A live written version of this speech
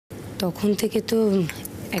তখন থেকে তো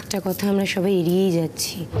একটা কথা আমরা সবাই এড়িয়েই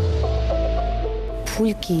যাচ্ছি।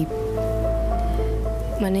 ফুলকি,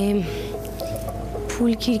 মানে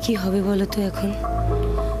ফুলকির কি হবে বলো তো এখন?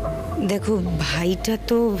 দেখো ভাইটা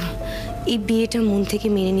তো এই বিয়েটা মন থেকে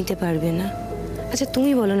মেনে নিতে পারবে না। আচ্ছা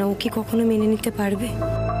তুমি বলো না, ও কি কখনো মেনে নিতে পারবে?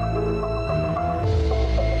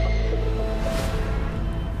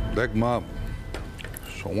 দেখ মা,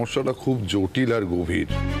 সমস্যাটা খুব জটিল আর গভীর।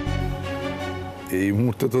 এই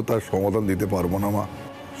মুহূর্তে তো তার সমাধান দিতে পারবো না মা,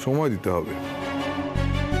 সময় দিতে হবে।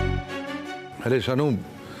 আরে শানু,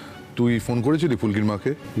 তুই ফোন করেছিলি ফুলকির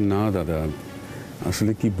মাকে? না দাদা,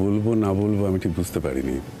 আসলে কি বলবো না বলবো আমি ঠিক বুঝতে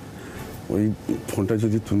পারিনি। ওই ফোনটা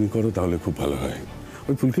যদি তুমি করো তাহলে খুব ভালো হয়।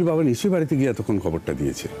 ওই ফুলকির বাবা নিশ্চয়ই বাড়িতে গিয়ে এতক্ষণ খবরটা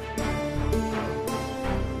দিয়েছে।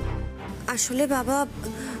 আসলে বাবা,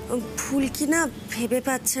 ফুলকি না ভেবে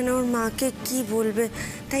পাচ্ছে না ওর মাকে কি বলবে,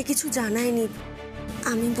 তাই কিছু জানায়নি।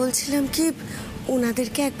 আমি বলছিলাম কি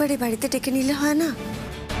ওনাদেরকে একবার এই বাড়িতে ডেকে নিলে হয় না?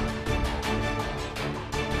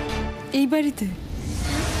 এই বাড়িতে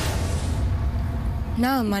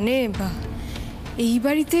না, মানে এই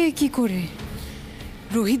বাড়িতে কি করে?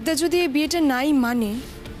 রোহিতদা যদি এই বিয়েটা নাই মানে,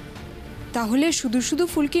 তাহলে শুধু শুধু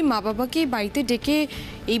ফুলকির মা বাবাকে এই বাড়িতে ডেকে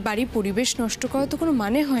এই বাড়ির পরিবেশ নষ্ট করা তো কোনো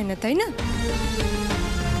মানে হয় না, তাই না?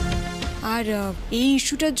 আর এই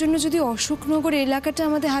ইস্যুটার জন্য যদি অশোকনগর এলাকাটা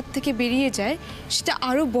আমাদের হাত থেকে বেরিয়ে যায়, সেটা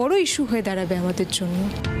আরো বড় ইস্যু হয়ে দাঁড়াবে আমাদের জন্য।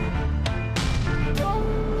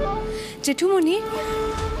 জেঠুমণি,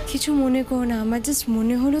 কিছু মনে করো না, আমার জাস্ট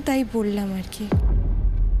মনে হলো তাই বললাম আর কি।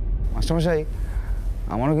 মাস্টারমশাই,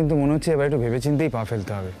 আমারও কিন্তু মনে হচ্ছে এবার একটু ভেবেচিন্তেই পা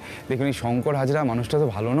ফেলতে হবে। দেখুন, এই শঙ্কর হাজরা মানুষটা তো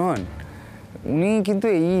ভালো নন, উনি কিন্তু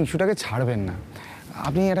এই ইস্যুটাকে ছাড়বেন না।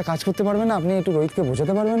 আপনি একটা কাজ করতে পারবেন না? আপনি একটু রোহিতকে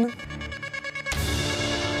বোঝাতে পারবেন না?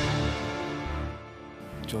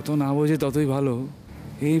 যত না বোঝে ততই ভালো।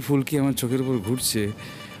 এই ফুলকি আমার চোখের উপর ঘুরছে,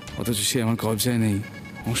 অথচ সে আমার কবজায় নেই।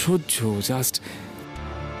 অসহ্য জাস্ট।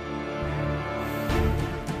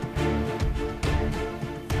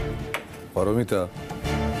 পারমিতা,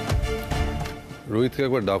 রোহিতকে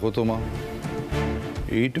একবার ডাকো তো মা।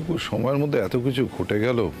 এইটুকু সময়ের মধ্যে এত কিছু ঘটে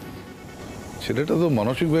গেল, ছেলেটা তো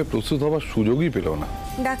মানসিকভাবে প্রস্তুত হবার সুযোগই পেল না।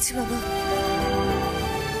 ডাকছি বাবা।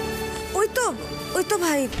 ওই তো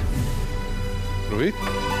ভাই। রোহিত,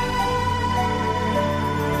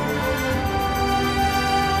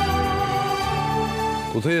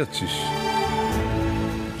 কোথায় যাচ্ছিস?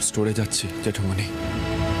 স্টোরে যাচ্ছি জেঠুমণি।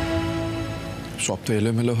 সব তো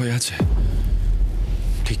এলোমেলো হয়ে আছে,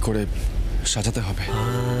 ঠিক করে সাজাতে হবে।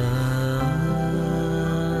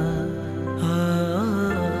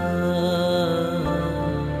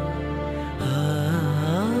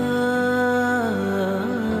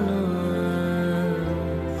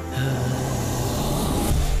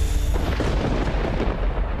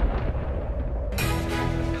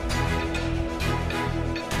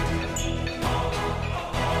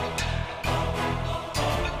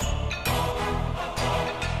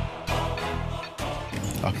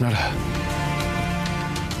 আপনারা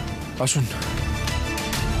আসুন।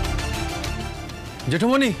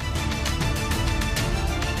 জেঠুমণি,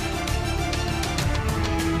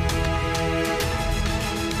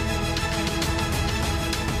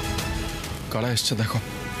 কারা এসছে দেখো।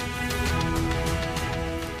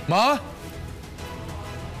 মা,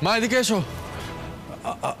 মা এদিকে এসো।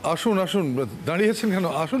 আসুন আসুন, দাঁড়িয়েছেন কেন?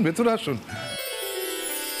 আসুন, ভেতরে আসুন।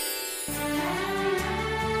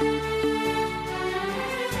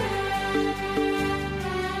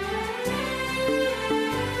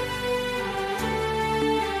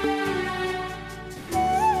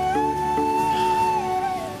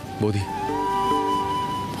 বৌদি,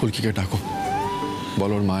 ফুলকিকে ডাকো,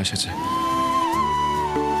 বলো ওর মা এসেছে।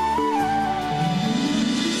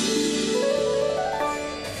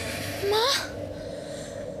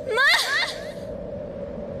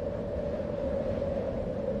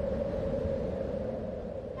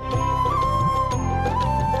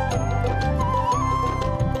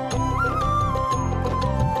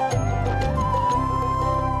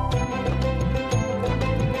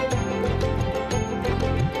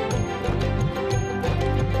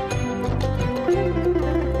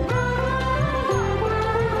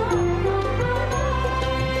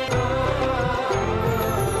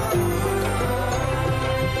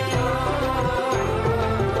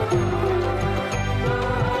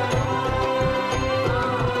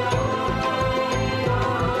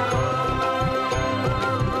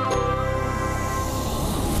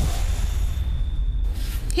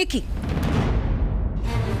 কি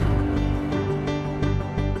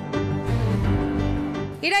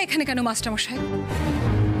এরা এখানে কেন মাস্টারমশাই?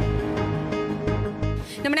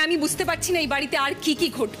 না মানে আমি বুঝতে পারছি না এই বাড়িতে আর কি কি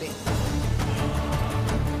ঘটবে।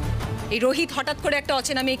 এই রোহিত হঠাৎ করে একটা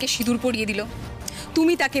অচেনা মেয়েকে সিঁদুর পরিয়ে দিল,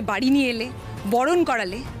 তুমি তাকে বাড়ি নিয়ে এলে, বরণ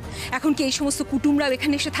করালে, এখন কি এই সমস্ত কুটুমরাও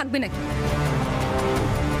এখানে এসে থাকবে নাকি?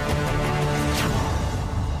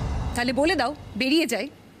 তাহলে বলে দাও বেরিয়ে যায়,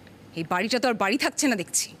 এই বাড়িটা তো আর বাড়ি থাকছে না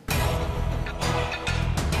দেখছি।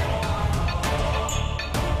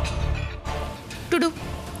 টুডু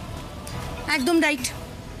একদম রাইট।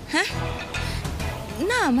 হ্যাঁ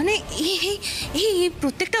না মানে এই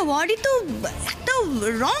প্রত্যেকটা ওয়ার্ডই তো একটা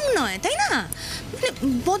রং নয়, তাই না? মানে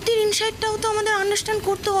বদ্যির ইনসাইডটাও তো আমাদের আন্ডারস্ট্যান্ড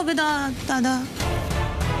করতে হবে দাদা।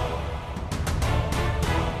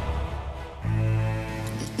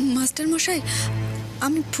 মাস্টার মশাই,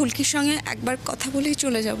 আমি ফুলকির সঙ্গে একবার কথা বলেই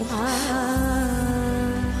চলে যাব।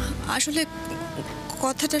 আসলে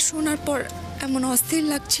কথাটা শোনার পর এমন অস্থির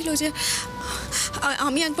লাগছিল যে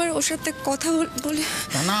আমি একবার ওর সাথে কথা বলে।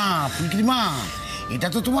 না ফুলকির মা, এটা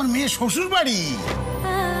তো তোমার মেয়ে শ্বশুর বাড়ি।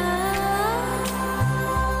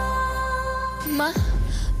 মা,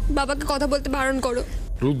 বাবাকে কথা বলতে বারণ করো।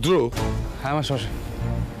 রুদ্র। হ্যাঁ মাস্টারমশাই।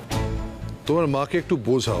 তোমার মাকে একটু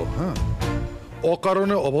বোঝাও, হ্যাঁ,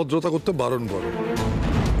 অকারণে অভদ্রতা করতে বারণ করো।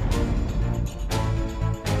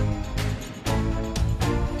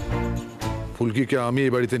 ফুলকিকে আমি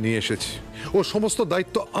এই বাড়িতে নিয়ে এসেছি, ও সমস্ত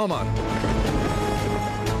দায়িত্ব আমার।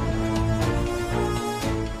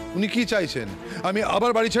 উনি কি চাইছেন, আমি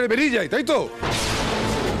আবার বাড়ি ছেড়ে বেরিয়ে যাই, তাই তো?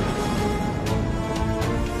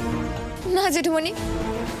 না জেঠুমণি,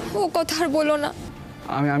 ও কথা আর বলো না।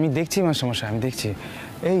 আমি দেখছি মাস্টারমশাই, আমি দেখছি।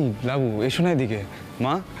 এই লাবু এসো না এদিকে।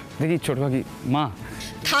 মা দেখি ছোট পাখি। মা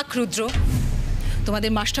থাক রুদ্র,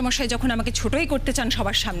 তোমাদের মাস্টারমশাই যখন আমাকে ছোটই করতে চান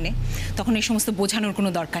সবার সামনে, তখন এই সমস্ত বোঝানোর কোনো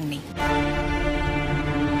দরকার নেই।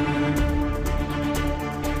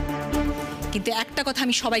 কিন্তু একটা কথা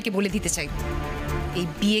আমি সবাইকে বলে দিতে চাই, এই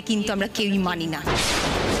বিয়ে কিন্তু আমরা কেউই মানি না।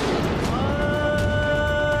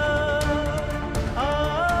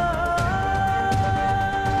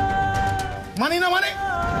 মানি না মানে?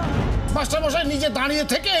 মাস্টারমশাই নিজে দাঁড়িয়ে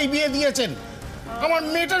থেকে এই বিয়ে দিয়েছেন, আমার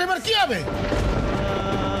মেয়েটার এবার কি হবে?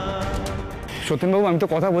 সত্যেনবাবু আমি তো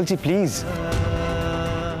কথা বলছি, প্লিজ।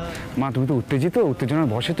 মা তুমি তো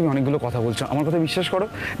উত্তেজনার বসে তুমি অনেকগুলো কথা বলছো, আমার কথা বিশ্বাস করো।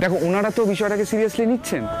 দেখো ওনারা তো বিষয়টাকে সিরিয়াসলি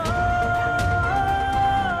নিচ্ছেন,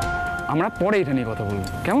 আমরা পরে এটা নিয়ে কথা বলবো,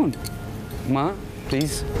 কেমন? মা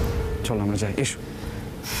প্লিজ চলো আমরা যাই। এসো,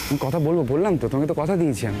 আমি কথা বললাম তো, তোমাকে তো কথা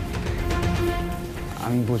দিয়েছি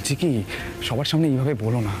আমি বলছি কি, সবার সামনে এইভাবে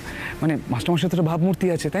বলো না, মানে মাস্টারমশাই তো ভাবমূর্তি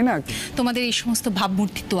আছে, তাই না? তোমাদের এই সমস্ত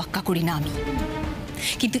ভাবমূর্তির তোয়াক্কা করি না আমি,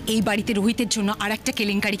 কিন্তু এই বাড়িতে রোহিতের জন্য আর একটা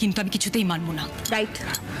কেলেঙ্কারি কিন্তু আমি কিছুতেই মানবো না। Right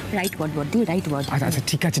word বড়দি, right word. আচ্ছা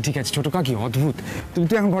ঠিক আছে ছোট কাকি, অদ্ভুত। তুমি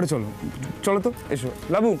তো এখন ঘরে চলো তো। এসো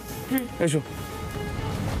লাবু, এসো।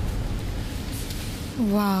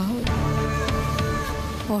 ওয়াও,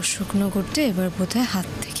 অশোকনগরটা এবার বোধহয় হাত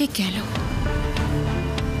থেকে গেল।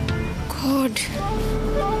 গড,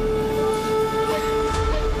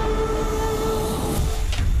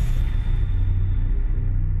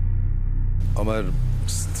 আমার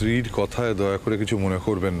স্ত্রীর কথায় দয়া করে কিছু মনে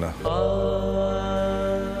করবেন না,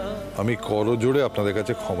 আমি করজোড়ে আপনাদের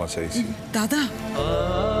কাছে ক্ষমা চাইছি। দাদা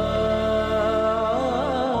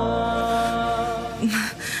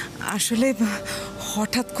আসলে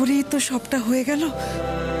হঠাৎ করেই তো সবটা হয়ে গেল।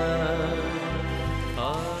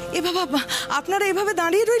 এ বাবা, আপনারা এভাবে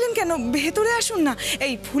দাঁড়িয়ে রইলেন কেন? ভেতরে আসুন না।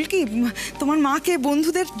 এই ফুলকি, তোমার মাকে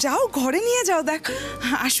বন্ধুদের যাও ঘরে নিয়ে যাও। দেখ,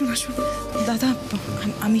 আসুন দাদা,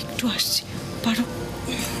 আমি একটু আসছি, পারো?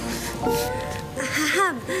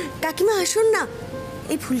 হ্যাঁ কাকিমা আসুন না।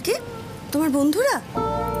 এই ফুলকি তোমার বন্ধুরা?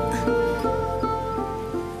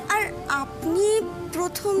 আর আপনি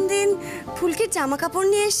প্রথম দিন ফুলকির জামা কাপড়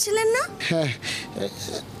নিয়ে এসেছিলেন না? হ্যাঁ,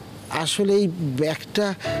 আসলে এই ব্যাগটা।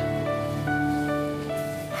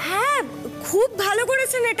 হ্যাঁ খুব ভালো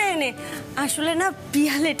করেছেন এটা এনে। আসলে না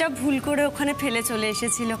পিয়াল এটা ভুল করে ওখানে ফেলে চলে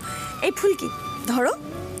এসেছিল। এই ফুলকি ধরো,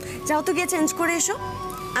 যাও তো গিয়ে চেঞ্জ করে এসো,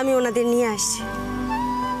 আমি ওনাদের নিয়ে আসছি।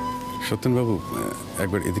 সত্যেনবাবু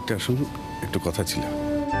একবার এদিকটা আসুন, একটু কথা ছিল।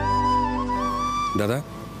 দাদা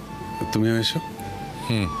তুমিও এসো।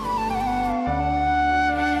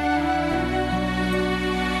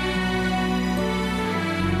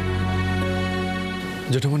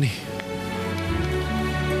 জেঠুমণি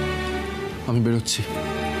আমি বেরোচ্ছি,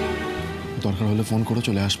 দরকার হলে ফোন করে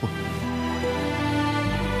চলে আসবো।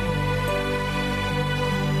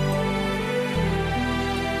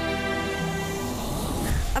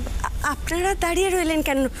 আপনারা দাঁড়িয়ে রইলেন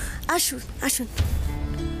কেন? আসুন আসুন।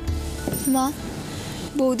 মা,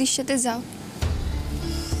 বৌদির সাথে যাও।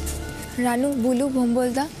 রানু, বুলু,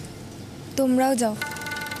 ভম্বলদা তোমরাও যাও,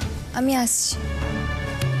 আমি আসছি।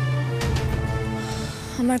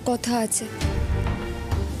 আমার কথা আছে,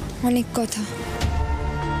 অনেক কথা।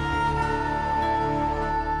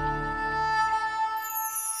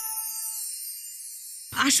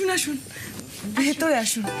 আসুন আসুন, ভেতরে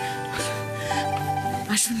আসুন।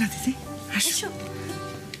 আসুন না দিদি, আসুন,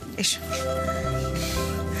 এসো।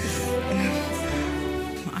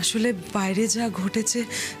 আসলে বাইরে যা ঘটেছে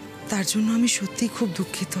তার জন্য আমি সত্যিই খুব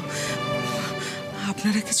দুঃখিত।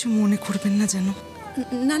 আপনারা কিছু মনে করবেন না যেন।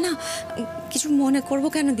 না না, কিছু মনে করব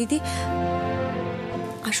কেন দিদি?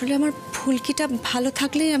 আসলে আমার ফুলকিটা ভালো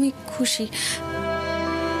থাকলেই আমি খুশি।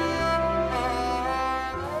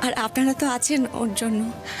 আর আপনারা তো আছেন ওর জন্য।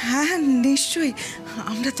 হ্যাঁ হ্যাঁ, নিশ্চয়ই,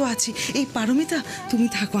 আমরা তো আছি। এই পারমিতা, তুমি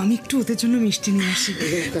থাকো, আমি একটু ওদের জন্য মিষ্টি নিয়ে আসি।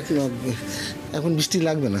 এখন মিষ্টি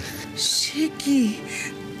লাগবে না। সে কি,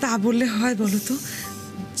 তা বললে হয় বলো তো?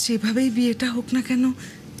 যেভাবেই বিয়েটা হোক না কেন,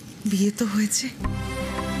 বিয়ে তো হয়েছে।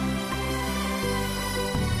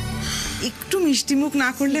 একটু মিষ্টি মুখ না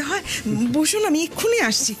করলে হয়? বসুন, আমি এক্ষুনি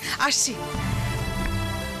আসছি।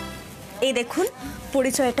 এই দেখুন,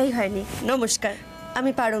 পরিচয়টাই হয়নি। নমস্কার,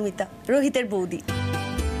 আমি পারমিতা, রোহিতের বৌদি।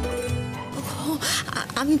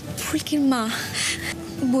 আমি ফুলকির মা।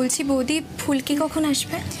 বলছি বৌদি, ফুলকি কখন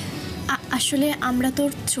আসবে? আসলে আমরা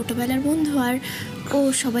তোর ছোটবেলার বন্ধু, আর ও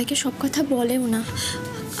সবাইকে সব কথা বলেও না।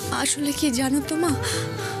 আসলে কি জানো তো মা,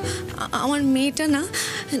 আমার মেয়েটা না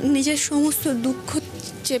নিজের সমস্ত দুঃখ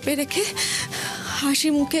চেপে রেখে হাসি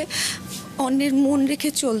মুখে অন্যের মন রেখে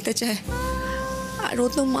চলতে চায়। আর ও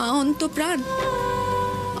তো মা অন্ত প্রাণ।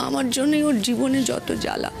 আমার জন্যই ওর জীবনে যত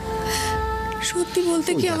জ্বালা। সত্যি বলতে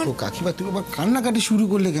কি আমার কাকিমা, তুমি আবার কান্নাকাটি শুরু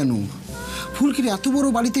করলে কেন? ফুলকির এত বড়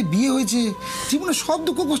বাড়িতে বিয়ে হয়েছে, জীবনে সব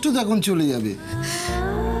দুঃখ কষ্ট তো এখন চলে যাবে।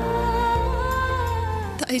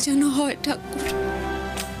 তাই যেন হয় ঠাকুর,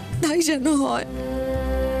 তাই যেন হয়।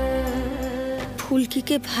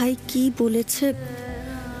 ফুলকিকে ভাই কি বলেছে,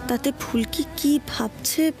 তাতে ফুলকি কি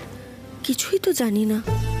ভাবছে কিছুই তো জানি না।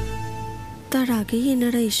 তার আগেই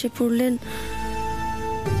এনারা এসে পড়লেন।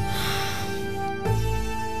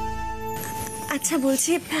 আচ্ছা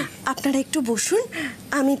বলছি, আপনারা একটু বসুন,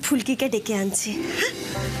 আমি ফুলকিকে ডেকে আনছি।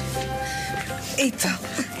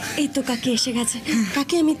 এই তো কাকি এসে গেছে।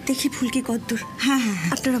 কাকি, আমি দেখি ফুলকি কদ্দূর। হ্যাঁ হ্যাঁ,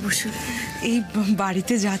 আপনারা বসুন। এই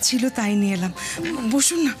বাড়িতে যা ছিল তাই নিয়ে এলাম।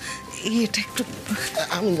 বসুন না, এটা একটু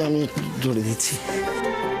আমি ধরে দিচ্ছি।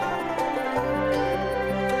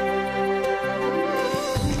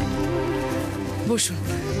 বসুন,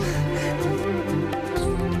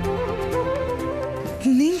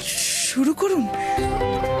 নিন, শুরু করুন।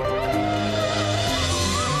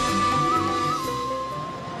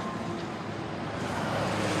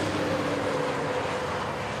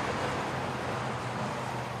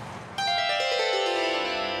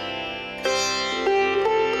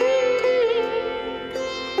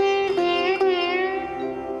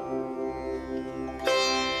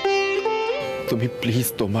 তুমি প্লিজ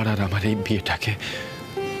তোমার আর আমার এই বিয়েটাকে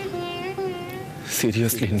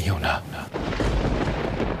সিরিয়াসলি নিও না।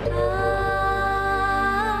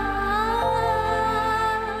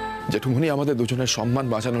 জেঠুমনি আমাদের দুজনের সম্মান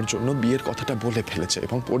বাঁচানোর জন্য বিয়ের কথাটা বলে ফেলেছে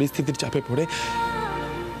এবং পরিস্থিতির চাপে পড়ে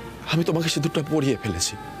আমি তোমাকে সিঁদুরটা পরিয়ে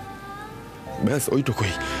ফেলেছি। ব্যাস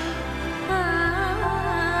ওইটুকুই।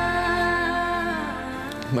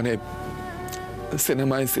 মানে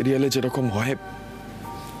সিনেমায় সিরিয়ালে যেরকম হয়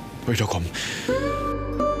ওই রকম।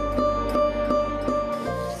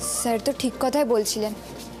 স্যার তো ঠিক কথাই বলছিলেন,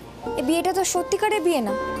 এই বিয়েটা তো সত্যিকারের বিয়ে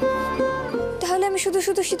না। তাহলে আমি শুধু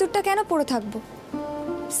শুধু সিঁদুরটা কেন পরে থাকবো?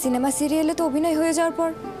 সিনেমা সিরিয়ালে তো অভিনয় হয়ে যাওয়ার পর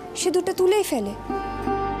সিঁদুরটা তুলেই ফেলে।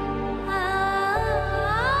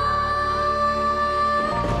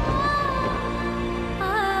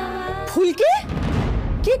 ফুলকি,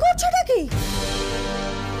 কি করছো নাকি?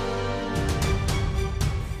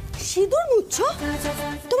 সিঁদুর মুছছো?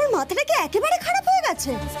 তোমার মাথাটা কি একেবারে খারাপ হয়ে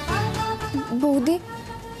গেছে? বৌদি,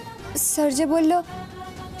 স্যার যে বলল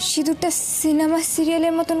সিঁদুরটা সিনেমা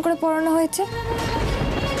সিরিয়ালের মতন করে পরানো হয়েছে,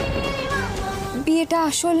 বিয়েটা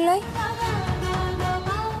আসল নয়।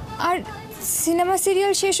 আর সিনেমা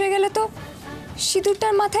সিরিয়াল শেষ হয়ে গেলে তো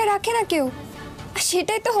সিঁদুরটার মাথায় রাখে না কেউ, আর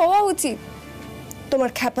সেটাই তো হওয়া উচিত। তোমার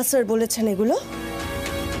খ্যাপা স্যার বলেছেন এগুলো?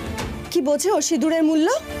 কি বোঝে ও সিঁদুরের মূল্য?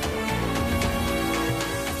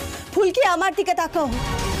 ফুলকি, আমার দিকে তাকাও।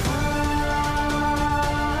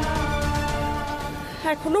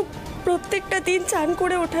 এখনো প্রত্যেকটা দিন চান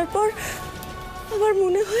করে ওঠার পর আমার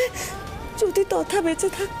মনে হয় যদি তথা বেঁচে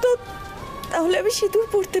থাকতো তাহলে আমি সিঁদুর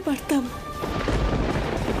পরতে পারতাম।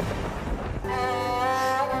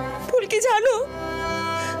 ফুলকি, জানো,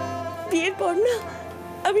 বিয়ের পর না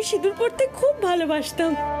আমি সিঁদুর পরতে খুব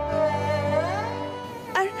ভালোবাসতাম।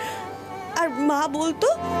 আর মা বলতো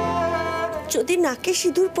যদি নাকে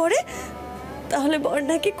সিঁদুর পরে তাহলে বর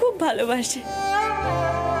নাকি খুব ভালোবাসে।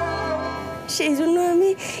 সেই জন্য আমি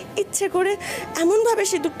ইচ্ছে করে এমনভাবে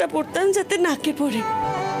সিঁদুরটা পরতাম যাতে নাকে পড়ে।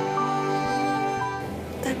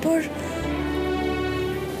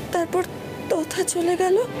 তারপর তথা চলে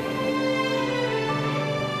গেল।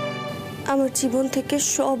 আমার জীবন থেকে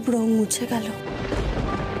সব রং মুছে গেল।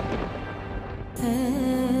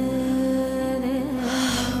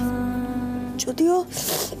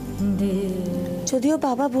 যদিও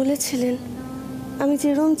বাবা বলেছিলেন আমি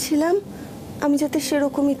যেরকম ছিলাম আমি যাতে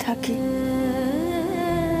সেরকমই থাকি,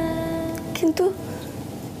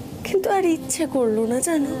 কিন্তু আর ইচ্ছে করলো না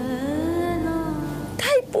জানো।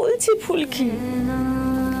 তাই বলছি ফুলকি,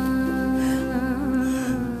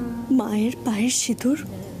 মায়ের পায়ের সিঁদুর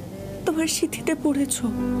তোমার সিঁথিতে পড়েছ,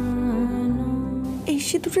 এই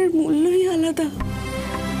সিঁদুরের মূল্যই আলাদা।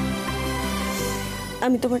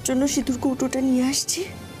 আমি তোমার জন্য সিঁদুর কৌটোটা নিয়ে আসছি,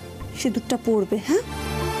 সিঁদুরটা পড়বে। হ্যাঁ,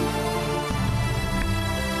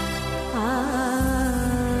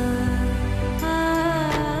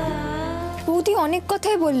 বৌদি অনেক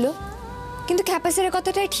কথাই বললো, কিন্তু ক্যাপাসিটির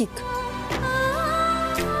কথাটাই ঠিক।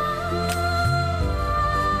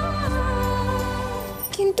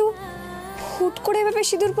 কিন্তু হুট করে এভাবে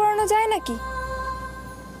সিঁদুর পরানো যায় নাকি?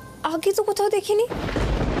 আগে তো কোথাও দেখিনি।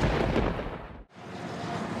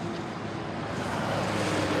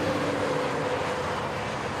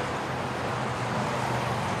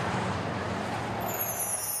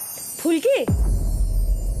 ফুলকি,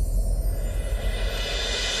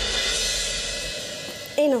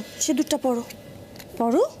 এই নাও সিঁদুরটা পরো।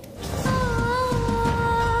 পরো।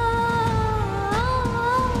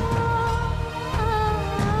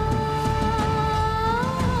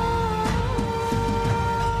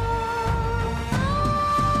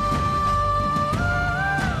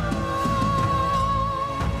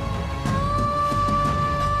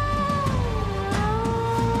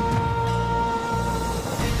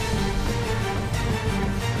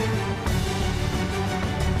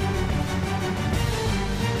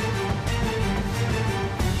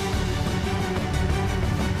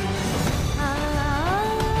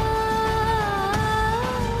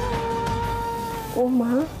 ও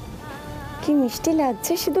মা, কি মিষ্টি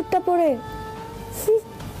লাগছে সিঁদুরটা পরে।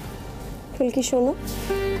 ফুলকি শোনো,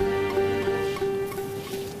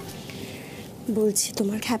 বলছি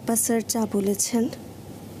তোমার খ্যাপা স্যার যা বলেছেন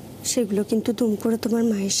সেগুলো কিন্তু দুম করে তোমার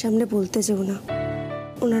মায়ের সামনে বলতে যেও না,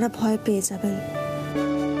 ওনারা ভয় পেয়ে যাবেন।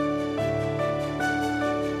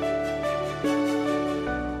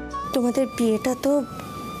 তোমাদের বিয়েটা তো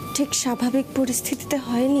ঠিক স্বাভাবিক পরিস্থিতিতে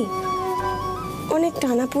হয়নি, অনেক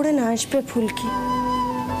টানাপোড়েন আসবে ফুলকি,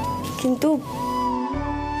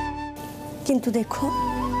 কিন্তু দেখো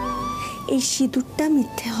এই সিঁদুরটা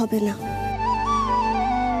মিথ্যে হবে না।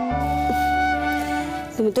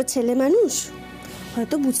 তুমি তো ছেলে মানুষ,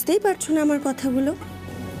 হয়তো বুঝতেই পারছো না আমার কথাগুলো,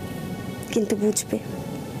 কিন্তু বুঝবে,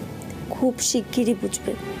 খুব শিগগিরই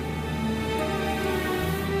বুঝবে।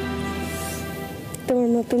 তোমার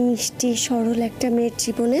মতো মিষ্টি সরল একটা মেয়ের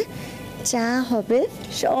জীবনে যা হবে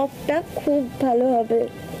সবটা খুব ভালো হবে।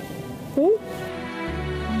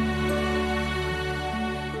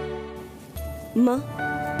 মা,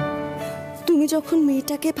 তুমি যখন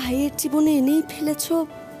মেয়েটাকে ভাইয়ের জীবনে এনেই ফেলেছ,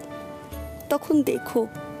 তখন দেখো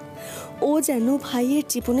ও যেন ভাইয়ের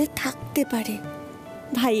জীবনে থাকতে পারে,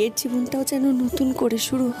 ভাইয়ের জীবনটাও যেন নতুন করে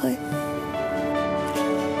শুরু হয়।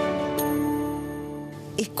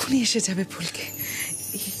 এক্ষুনি এসে যাবে ফুলকি।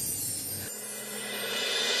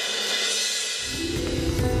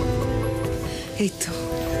 এই তো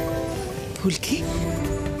ফুলকি,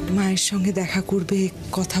 মায়ের সঙ্গে দেখা করবে,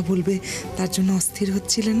 কথা বলবে, তার জন্য অস্থির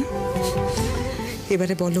হচ্ছিলে না?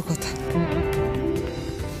 এবারে বলো কথা।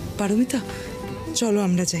 পারমিতা, চলো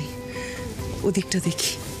আমরা যাই, ওদিকটা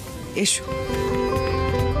দেখি। এসো।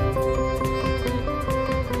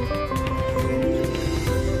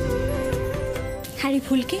 হ্যাঁ রে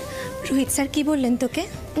ফুলকি, রোহিত স্যার কি বললেন তোকে?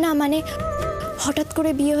 না মানে হঠাৎ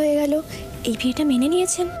করে বিয়ে হয়ে গেল, এই বিয়েটা মেনে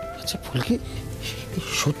নিয়েছেন? আচ্ছা ফুলকি,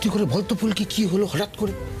 সত্যি করে বলতো ফুলকি, কি হলো হঠাৎ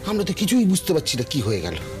করে? আমরা তো কিছুই বুঝতে পারছি না কি হয়ে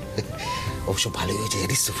গেল। অবশ্য ভালোই হয়েছে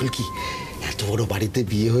জানিস তো ফুলকি, এত বড় বাড়িতে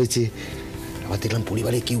বিয়ে হয়েছে, আবার দেখলাম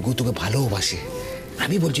পরিবারে কেউ কেউ তোকে ভালোবাসে।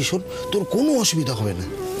 আমি বলছি শোন, তোর কোনো অসুবিধা হবে না।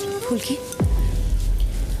 ফুলকি,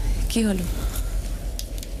 কি হলো?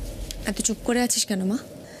 এত চুপ করে আছিস কেন মা?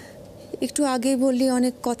 একটু আগেই বললি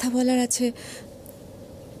অনেক কথা বলার আছে,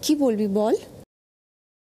 কি বলবি বল।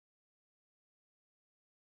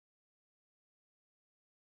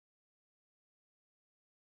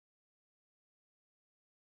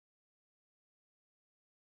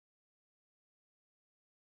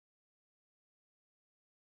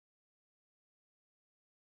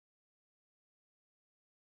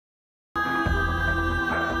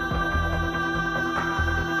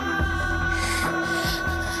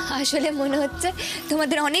 আসলে মনে হচ্ছে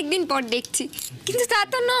তোমাদের অনেক দিন পর দেখছি, কিন্তু তা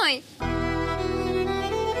তো নয়।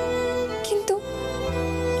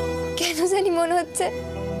 জানি মনে হচ্ছে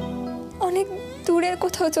অনেক দূরের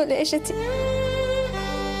কোথাও চলে এসেছি।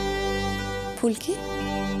 ফুলকি,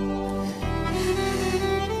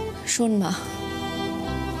 শোন মা,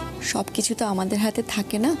 সব কিছু তো আমাদের হাতে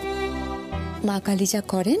থাকে না। মা কালী যা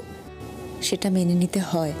করেন সেটা মেনে নিতে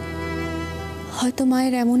হয়। হয়তো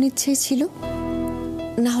মায়ের এমন ইচ্ছে ছিল,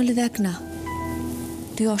 না হলে দেখ না,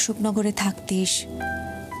 তুই অশোকনগরে থাকতিস,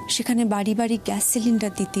 সেখানে বাড়ি বাড়ি গ্যাস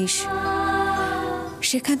সিলিন্ডার দিতিস,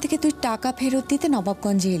 সেখান থেকে তুই টাকা ফেরত দিতে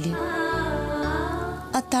নবাবগঞ্জে এলি,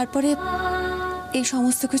 আর তারপরে এই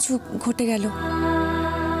সমস্ত কিছু ঘটে গেল।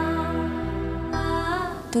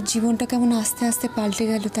 তোর জীবনটা কেমন আস্তে আস্তে পাল্টে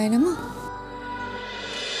গেল, তাই না মা?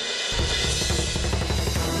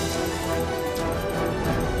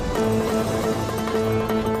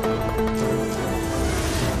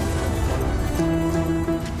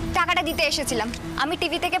 টাকাটা দিতে এসেছিলাম, আমি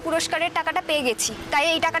টিভি থেকে পুরস্কারের টাকাটা পেয়ে গেছি, তাই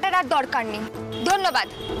এই টাকাটার আর দরকার নেই। ধন্যবাদ।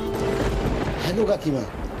 হ্যাঁ গো কাকিমা,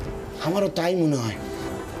 আমারও তাই মনে হয়।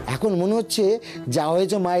 এখন মনে হচ্ছে যা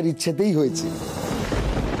হয়েছে মায়ের ইচ্ছেতেই হয়েছে।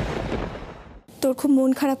 তোর খুব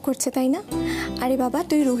মন খারাপ করছে তাই না? আরে বাবা,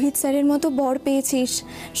 তুই রোহিত স্যারের মতো বর পেয়েছিস,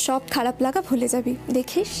 সব খারাপ লাগা ভুলে যাবি,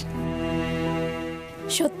 দেখিস।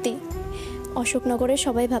 সত্যি অশোকনগরে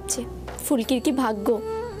সবাই ভাবছে ফুলকির কি ভাগ্য।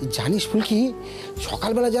 জানিস ফুলকি,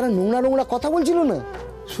 সকালবেলা যারা নোংরা নোংরা কথা বলছিল না,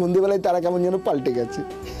 সন্ধেবেলায় তারা কেমন যেন পাল্টে গেছে।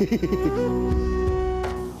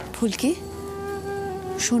 ফুলকি,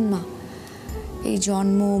 শোন মা, এই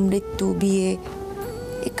জন্ম, মৃত্যু, বিয়ে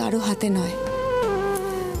এ কারো হাতে নয়।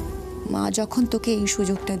 মা যখন তোকে এই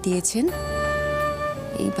সুযোগটা দিয়েছেন,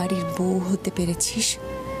 এই বাড়ির বউ হতে পেরেছিস,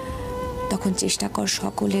 তখন চেষ্টা কর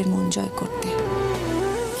সকলের মন জয় করতে।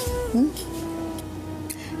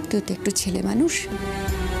 তুই তো একটু ছেলে মানুষ,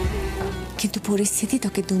 কিন্তু পরিস্থিতি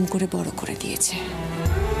তোকে দুম করে বড় করে দিয়েছে।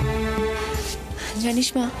 জানিস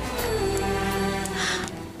মা,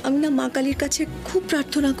 আমি না মা কালীর কাছে খুব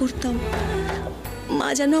প্রার্থনা করতাম, মা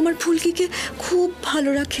যেন আমার ফুলকিকে খুব ভালো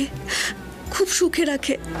রাখে, খুব সুখে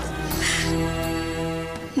রাখে।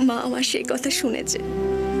 মা আমার সেই কথা শুনেছে।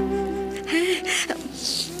 হ্যাঁ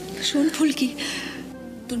শোন ফুলকি,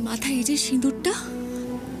 তোর মাথায় এই যে সিঁদুরটা,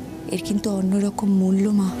 এর কিন্তু অন্যরকম মূল্য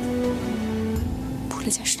মা,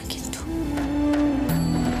 ভুলে যাস না কিন্তু।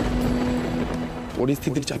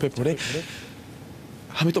 পরিস্থিতির চাপে পড়ে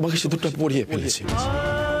আমি তোমাকে সিঁদুরটা পরিয়ে ফেলেছি,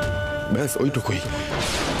 ব্যাস ওইটুকুই।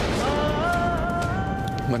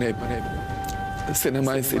 মানে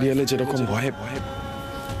সিনেমায় সিরিয়ালে যেরকম ভয়ে ভয়ে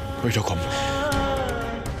ওই রকম।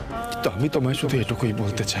 তো আমি তোমায় শুধু এটুকুই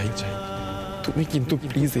বলতে চাই, তুমি কিন্তু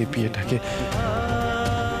প্লিজ এই বিয়েটাকে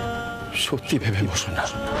সত্যি ভেবে বসো না।